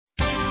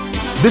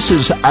This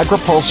is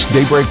AgriPulse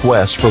Daybreak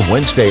West for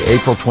Wednesday,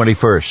 April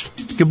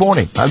 21st. Good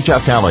morning. I'm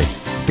Jeff Talley.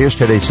 Here's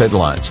today's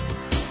headlines.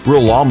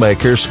 Rural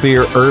lawmakers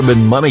fear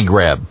urban money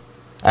grab.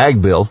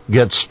 Ag bill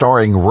gets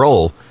starring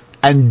role.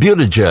 And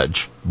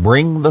Buttigieg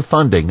bring the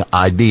funding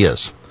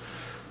ideas.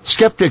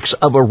 Skeptics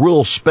of a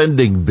rural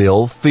spending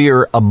bill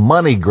fear a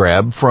money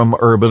grab from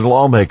urban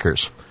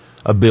lawmakers.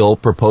 A bill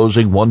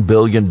proposing $1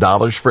 billion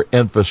for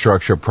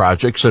infrastructure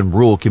projects in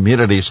rural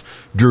communities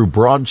drew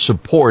broad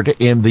support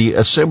in the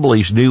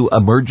Assembly's new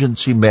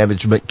Emergency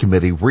Management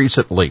Committee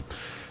recently.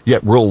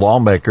 Yet rural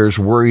lawmakers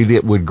worried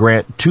it would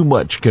grant too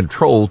much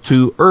control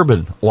to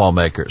urban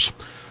lawmakers.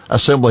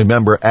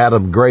 Assemblymember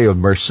Adam Gray of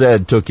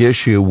Merced took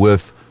issue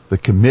with the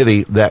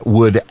committee that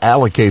would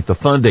allocate the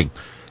funding.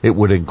 It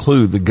would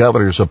include the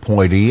governor's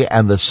appointee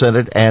and the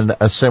Senate and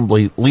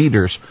Assembly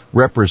leaders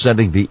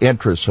representing the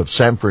interests of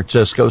San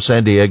Francisco,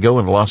 San Diego,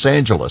 and Los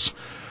Angeles.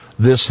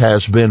 This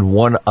has been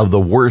one of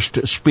the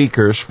worst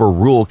speakers for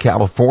rural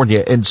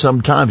California in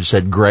some time,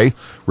 said Gray,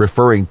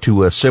 referring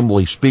to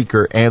Assembly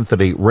Speaker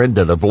Anthony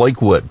Rendon of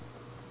Lakewood.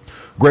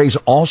 Gray's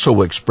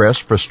also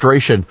expressed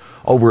frustration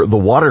over the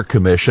Water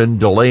Commission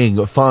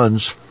delaying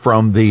funds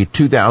from the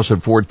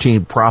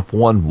 2014 Prop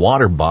 1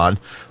 water bond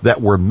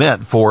that were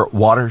meant for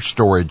water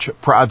storage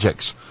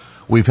projects.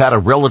 We've had a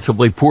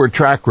relatively poor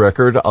track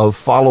record of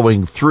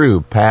following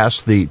through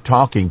past the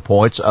talking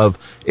points of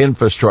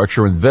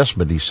infrastructure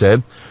investment, he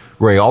said.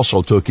 Gray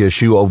also took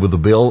issue over the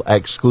bill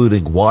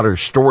excluding water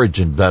storage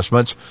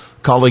investments,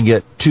 calling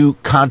it too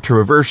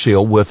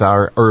controversial with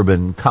our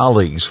urban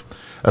colleagues.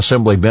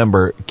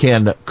 Assemblymember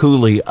Ken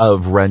Cooley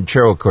of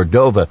Ranchero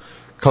Cordova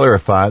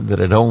clarified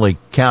that only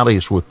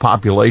counties with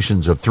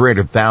populations of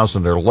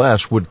 300,000 or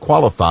less would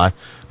qualify,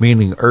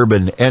 meaning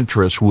urban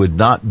interests would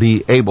not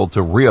be able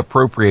to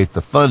reappropriate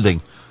the funding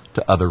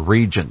to other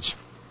regions.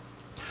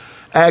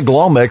 Ag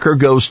lawmaker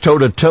goes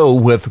toe-to-toe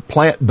with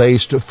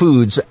plant-based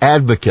foods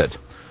advocate.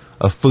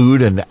 A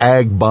food and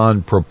ag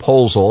bond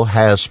proposal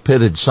has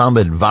pitted some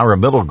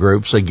environmental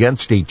groups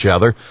against each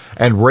other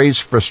and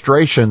raised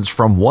frustrations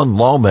from one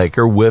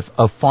lawmaker with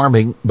a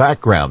farming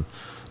background.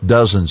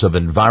 Dozens of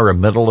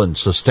environmental and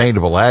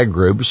sustainable ag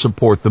groups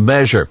support the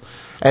measure.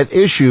 At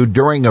issue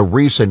during a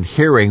recent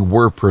hearing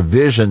were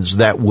provisions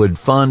that would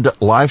fund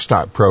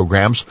livestock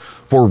programs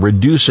for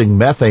reducing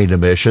methane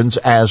emissions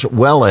as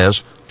well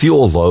as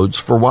fuel loads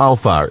for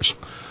wildfires.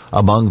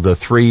 Among the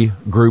three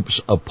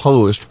groups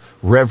opposed,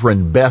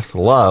 Reverend Beth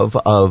Love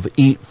of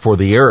Eat for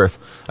the Earth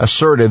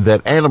asserted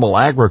that animal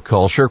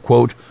agriculture,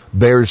 quote,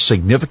 bears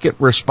significant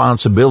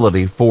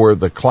responsibility for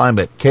the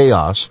climate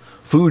chaos,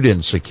 food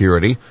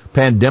insecurity,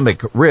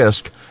 pandemic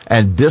risk,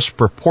 and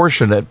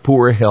disproportionate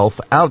poor health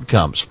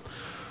outcomes.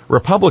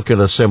 Republican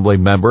Assembly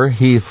member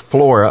Heath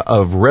Flora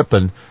of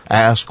Ripon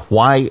asked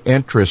why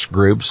interest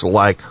groups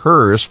like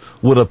hers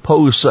would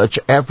oppose such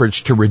efforts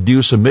to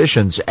reduce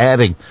emissions,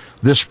 adding,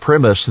 this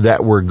premise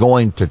that we're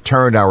going to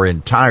turn our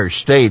entire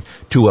state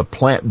to a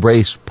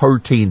plant-based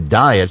protein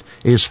diet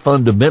is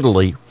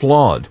fundamentally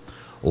flawed.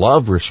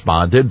 Love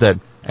responded that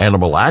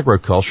animal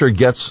agriculture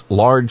gets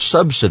large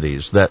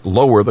subsidies that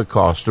lower the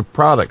cost of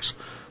products.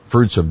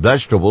 Fruits and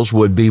vegetables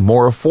would be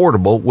more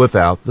affordable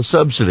without the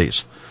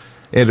subsidies.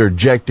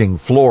 Interjecting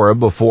Flora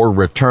before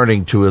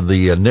returning to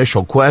the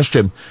initial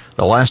question,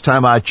 the last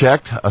time I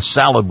checked, a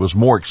salad was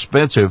more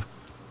expensive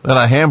than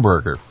a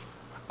hamburger.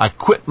 I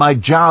quit my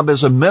job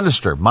as a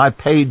minister, my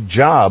paid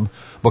job,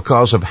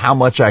 because of how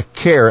much I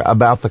care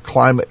about the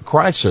climate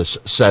crisis,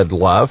 said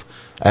Love,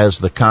 as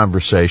the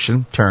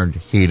conversation turned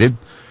heated.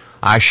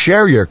 I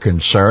share your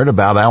concern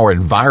about our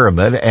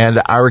environment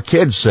and our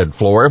kids, said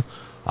Flora.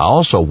 I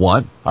also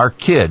want our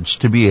kids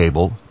to be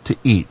able to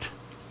eat.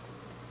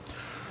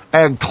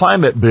 Ag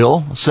climate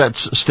bill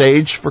sets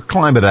stage for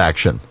climate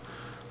action.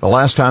 The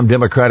last time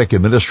Democratic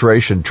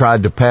administration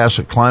tried to pass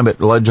a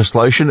climate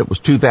legislation, it was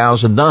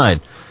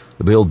 2009.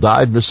 The bill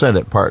died in the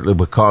Senate partly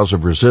because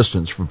of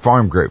resistance from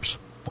farm groups.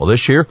 Well,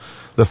 this year,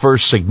 the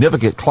first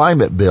significant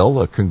climate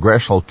bill a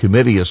congressional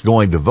committee is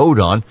going to vote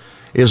on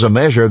is a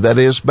measure that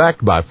is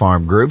backed by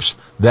farm groups,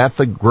 that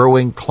the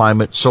Growing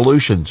Climate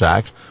Solutions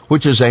Act,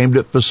 which is aimed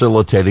at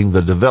facilitating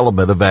the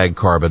development of ag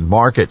carbon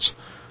markets.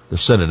 The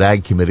Senate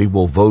Ag Committee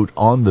will vote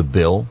on the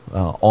bill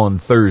on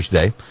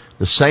Thursday,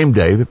 the same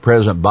day that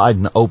President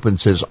Biden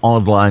opens his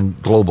online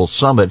global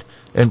summit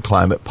in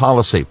climate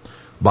policy.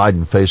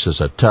 Biden faces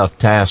a tough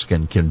task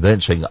in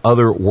convincing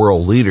other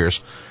world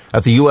leaders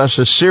that the U.S.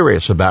 is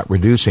serious about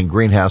reducing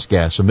greenhouse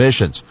gas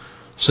emissions.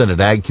 Senate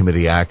Ag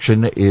Committee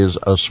action is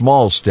a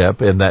small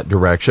step in that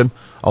direction,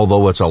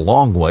 although it's a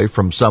long way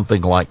from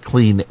something like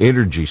clean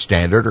energy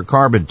standard or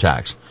carbon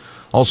tax.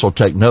 Also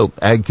take note,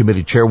 Ag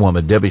Committee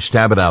Chairwoman Debbie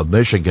Stabenow of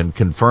Michigan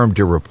confirmed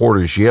to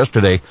reporters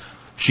yesterday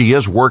she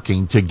is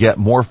working to get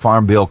more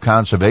Farm Bill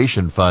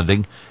conservation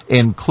funding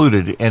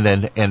included in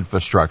an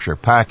infrastructure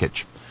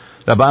package.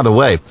 Now, by the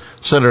way,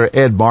 Senator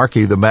Ed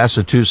Markey, the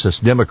Massachusetts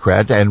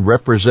Democrat, and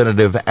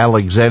Representative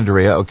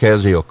Alexandria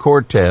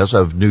Ocasio-Cortez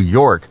of New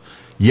York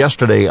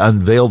yesterday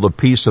unveiled a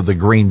piece of the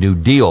Green New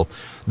Deal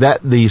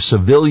that the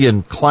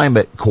Civilian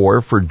Climate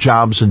Corps for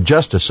Jobs and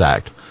Justice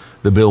Act.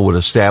 The bill would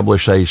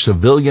establish a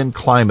Civilian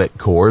Climate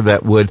Corps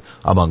that would,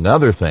 among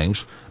other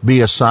things,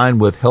 be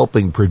assigned with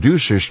helping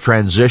producers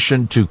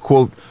transition to,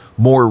 quote,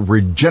 more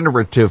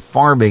regenerative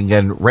farming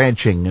and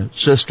ranching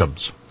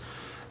systems.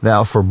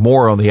 Now, for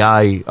more on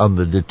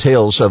the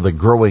details of the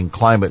Growing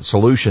Climate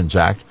Solutions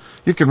Act,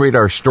 you can read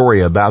our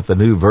story about the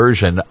new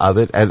version of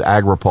it at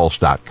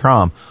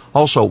agripulse.com.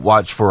 Also,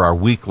 watch for our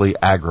weekly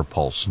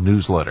AgriPulse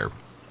newsletter.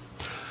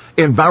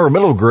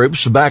 Environmental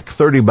groups back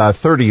 30 by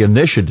 30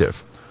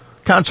 initiative.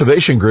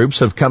 Conservation groups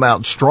have come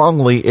out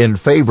strongly in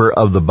favor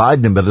of the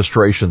Biden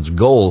administration's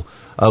goal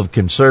of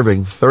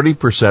conserving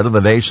 30% of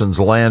the nation's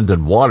land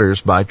and waters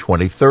by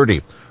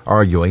 2030,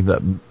 arguing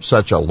that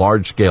such a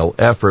large-scale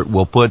effort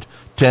will put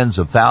tens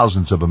of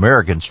thousands of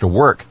Americans to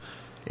work.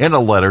 In a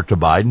letter to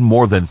Biden,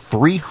 more than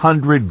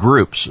 300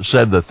 groups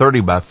said the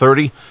 30 by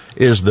 30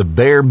 is the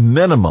bare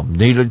minimum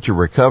needed to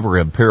recover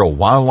imperiled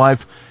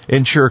wildlife,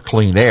 ensure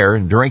clean air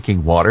and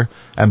drinking water,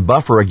 and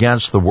buffer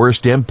against the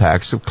worst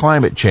impacts of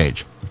climate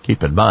change.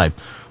 Keep in mind,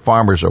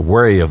 farmers are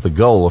wary of the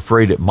goal,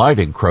 afraid it might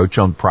encroach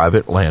on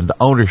private land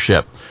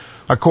ownership.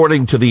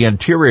 According to the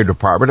Interior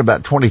Department,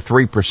 about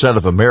 23%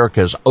 of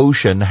America's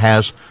ocean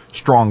has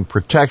strong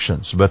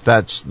protections, but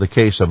that's the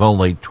case of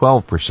only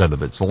 12%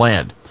 of its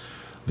land.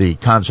 The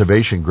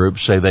conservation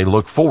groups say they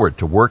look forward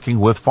to working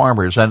with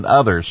farmers and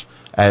others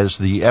as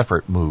the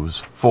effort moves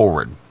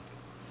forward.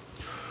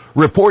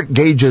 Report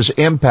gauges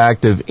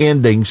impact of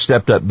ending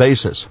stepped-up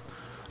basis.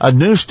 A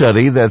new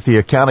study that the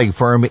accounting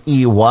firm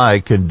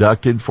EY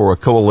conducted for a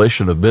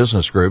coalition of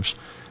business groups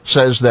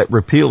says that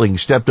repealing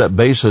stepped-up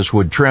basis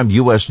would trim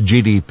U.S.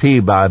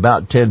 GDP by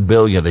about $10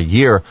 billion a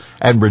year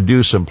and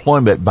reduce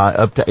employment by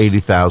up to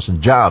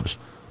 80,000 jobs.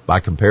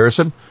 By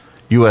comparison,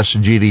 U.S.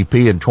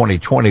 GDP in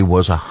 2020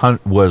 was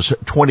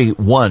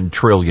 $21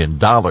 trillion.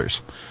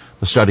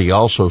 The study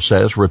also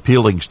says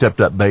repealing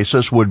stepped-up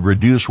basis would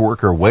reduce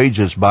worker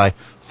wages by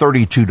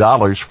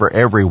 $32 for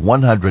every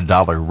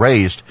 $100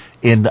 raised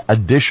in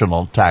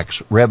additional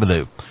tax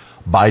revenue.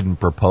 Biden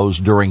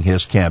proposed during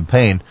his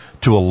campaign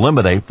to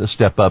eliminate the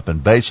step-up in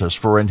basis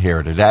for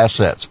inherited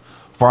assets.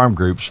 Farm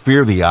groups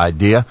fear the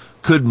idea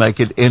could make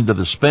it into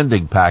the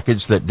spending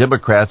package that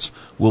Democrats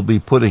will be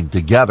putting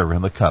together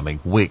in the coming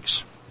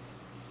weeks.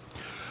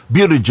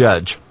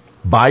 Buttigieg,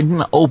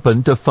 Biden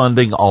open to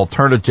funding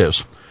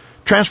alternatives.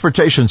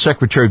 Transportation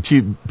Secretary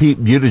Pete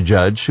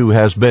Buttigieg, who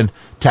has been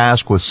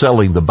tasked with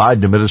selling the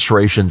Biden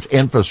administration's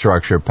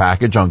infrastructure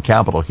package on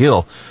Capitol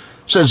Hill,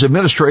 says the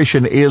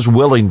administration is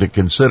willing to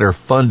consider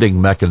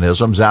funding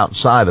mechanisms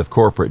outside of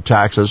corporate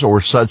taxes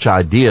or such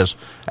ideas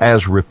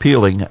as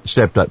repealing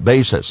stepped-up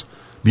basis.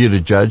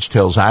 Buttigieg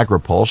tells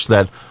AgriPulse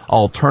that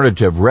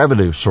alternative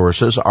revenue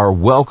sources are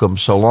welcome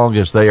so long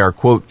as they are,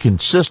 quote,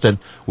 consistent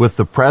with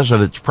the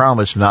president's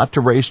promise not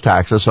to raise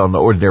taxes on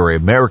ordinary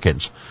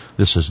Americans.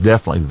 This is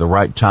definitely the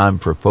right time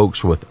for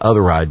folks with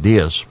other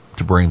ideas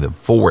to bring them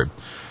forward.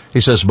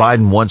 He says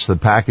Biden wants the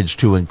package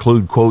to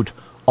include, quote,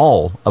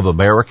 all of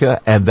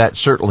America, and that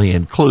certainly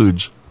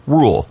includes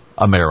rural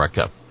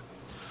America.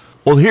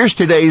 Well, here's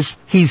today's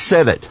He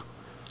Said It.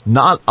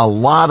 Not a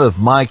lot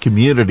of my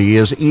community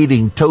is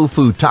eating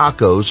tofu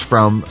tacos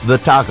from the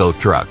taco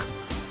truck.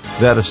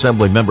 That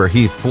Assembly member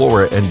Heath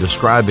Flora in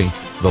describing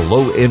the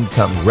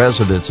low-income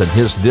residents in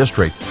his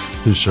district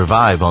who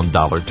survive on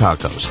dollar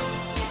tacos.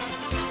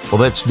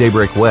 Well, that's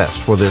Daybreak West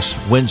for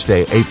this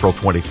Wednesday, April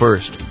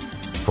 21st.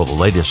 For the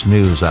latest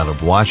news out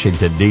of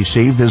Washington,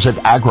 D.C., visit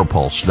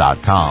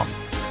agripulse.com.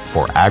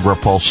 For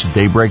AgriPulse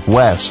Daybreak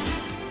West,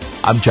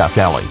 I'm Jeff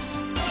Kelly.